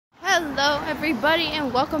Hello everybody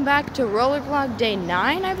and welcome back to RollerVlog day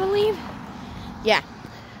 9, I believe. Yeah.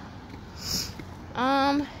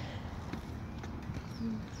 I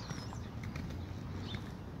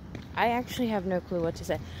actually have no clue what to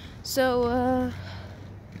say. So,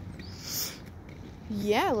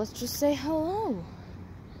 yeah, let's just say hello.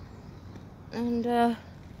 And,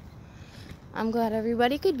 I'm glad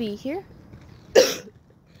everybody could be here.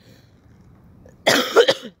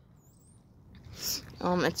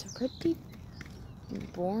 It's pretty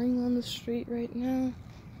boring on the street right now.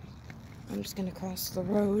 I'm just gonna cross the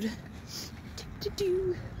road.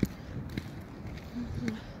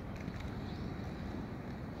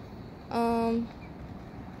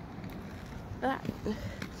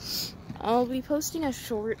 I'll be posting a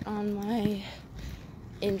short on my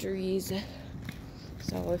injuries.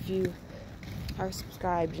 So if you are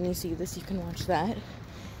subscribed and you see this, you can watch that.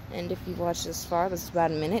 And if you've watched this far, this is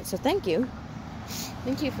about a minute, so thank you.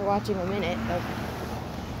 Thank you for watching a minute of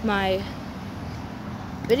my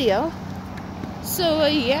video. So,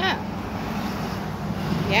 yeah.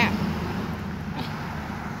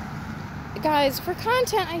 Guys, for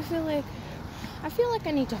content, I feel like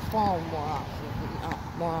I need to fall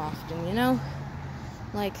more often, you know?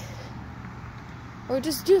 Like, or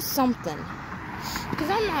just do something. Because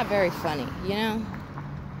I'm not very funny, you know?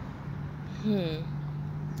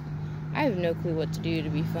 I have no clue what to do to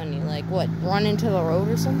be funny. Like, what, run into the road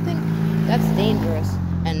or something? That's dangerous.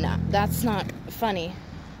 And that's not funny.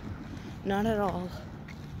 Not at all.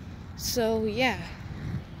 So, yeah.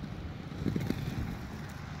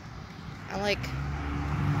 I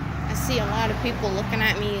see a lot of people looking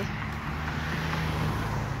at me.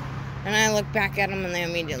 And I look back at them and they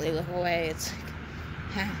immediately look away. It's like,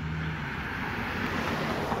 huh.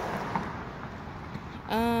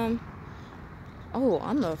 Oh,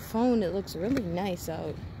 on the phone it looks really nice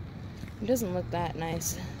out. It doesn't look that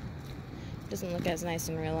nice. It doesn't look as nice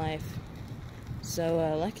in real life. So,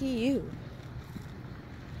 lucky you.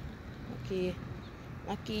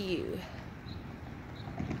 Lucky you.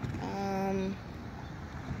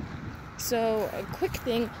 So, a quick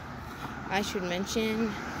thing I should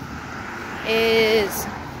mention is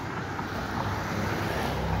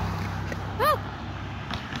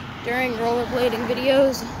during rollerblading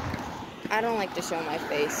videos, I don't like to show my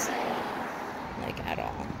face, like, at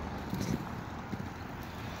all.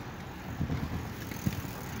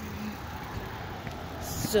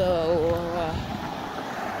 So,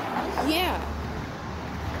 yeah.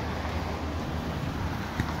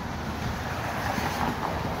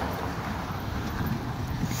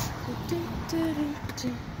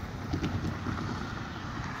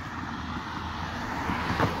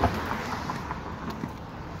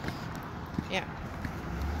 Yeah.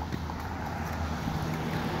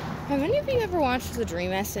 Have any of you ever watched the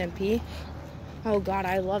Dream SMP? Oh god,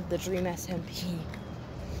 I love the Dream SMP.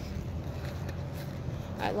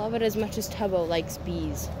 I love it as much as Tubbo likes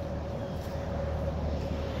bees.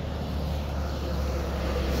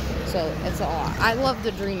 So, it's a lot. I love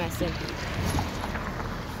the Dream SMP.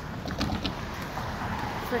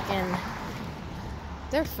 Frickin',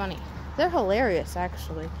 they're funny. They're hilarious,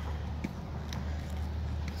 actually.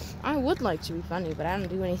 I would like to be funny, but I don't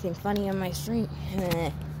do anything funny on my stream.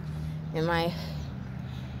 In my,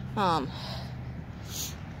 my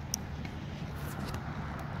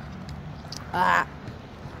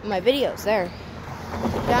videos, there.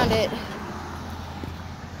 Found it.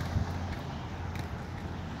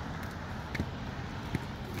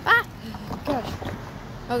 Gosh.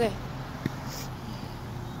 Okay.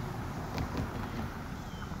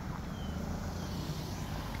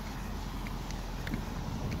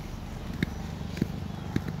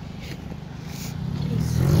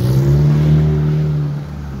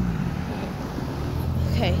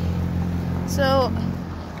 Okay. So,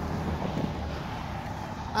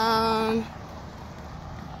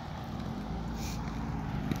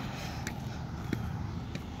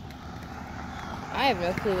 I have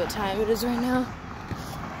no clue what time it is right now.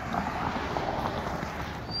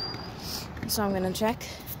 So I'm gonna check.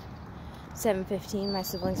 7:15, my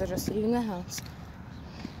siblings are just leaving the house.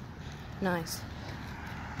 Nice.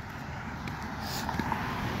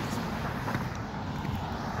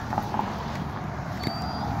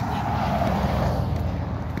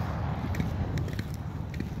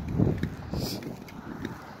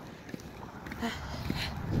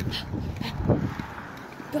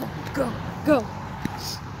 Go.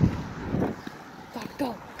 Gotta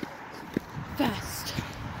go. Fast.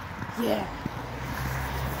 Yeah.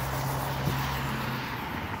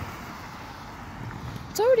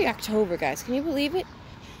 It's already October, guys. Can you believe it?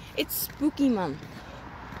 It's spooky month.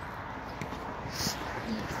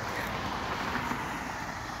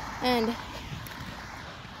 And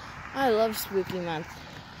I love spooky month.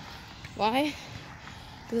 Why?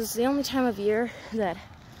 Because it's the only time of year that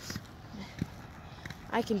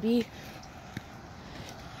I can be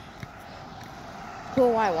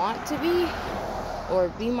who I want to be, or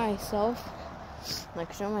be myself,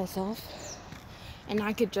 like show myself, and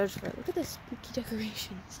not get judged for it. Look at the spooky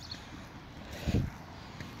decorations.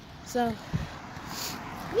 So,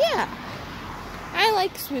 yeah, I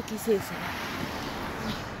like spooky season.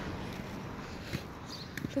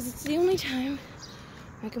 Because it's the only time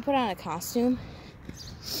I can put on a costume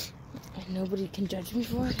and nobody can judge me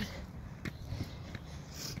for it.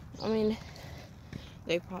 I mean,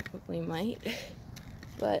 they probably might,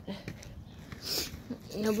 but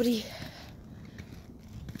nobody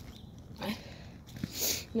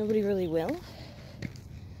really will,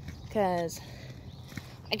 because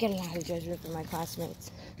I get a lot of judgment from my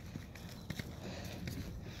classmates.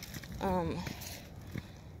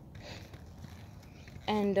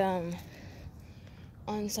 And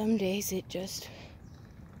on some days it just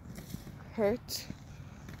hurts,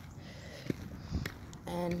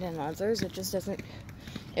 and in others it just doesn't,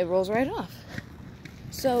 it rolls right off.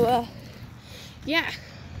 So yeah,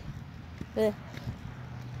 the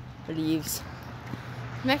leaves.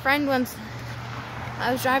 My friend once,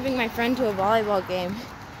 I was driving my friend to a volleyball game,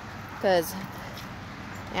 because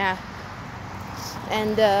yeah,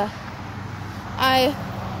 and I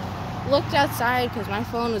looked outside because my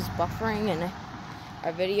phone was buffering and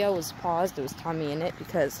our video was paused. There was Tommy in it,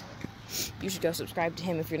 because you should go subscribe to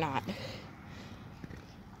him if you're not.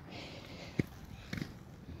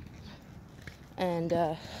 And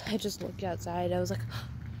I just looked outside. I was like,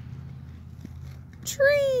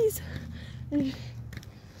 trees! And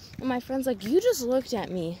my friend's like, you just looked at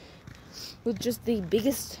me with just the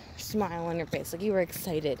biggest smile on your face, like you were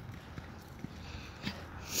excited.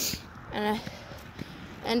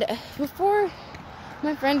 And before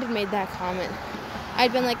my friend had made that comment,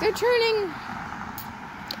 I'd been like, they're turning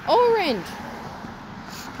orange,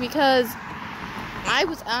 because I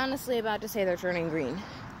was honestly about to say they're turning green.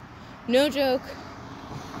 No joke.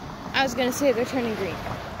 I was gonna say they're turning green.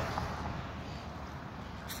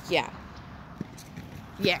 Yeah.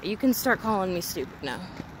 Yeah, you can start calling me stupid now.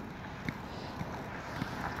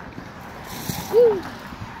 Woo.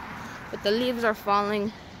 But the leaves are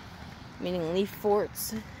falling, meaning leaf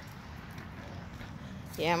forts.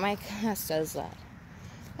 Yeah, my class does that.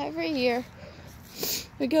 Every year,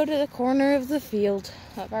 we go to the corner of the field,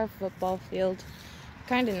 of our football field.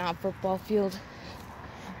 Kind of not football field,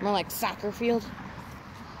 more like soccer field.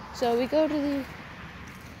 So we go to the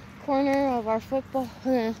corner of our football,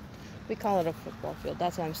 we call it a football field,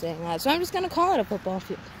 that's what I'm saying that. So I'm just going to call it a football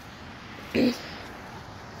field.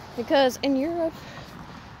 Because in Europe,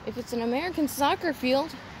 if it's an American soccer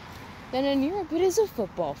field, then in Europe it is a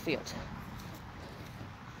football field.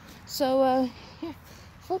 So, yeah,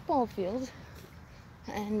 football field.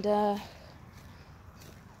 And,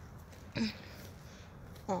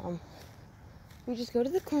 we just go to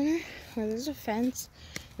the corner where there's a fence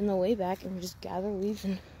in the way back, and we just gather leaves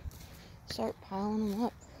and start piling them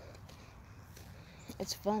up.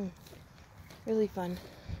 It's fun. Really fun.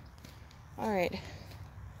 Alright.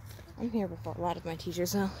 I'm here before a lot of my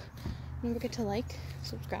teachers, so don't forget to like,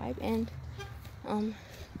 subscribe, and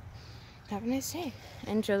have a nice day.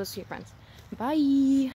 And show this to your friends. Bye!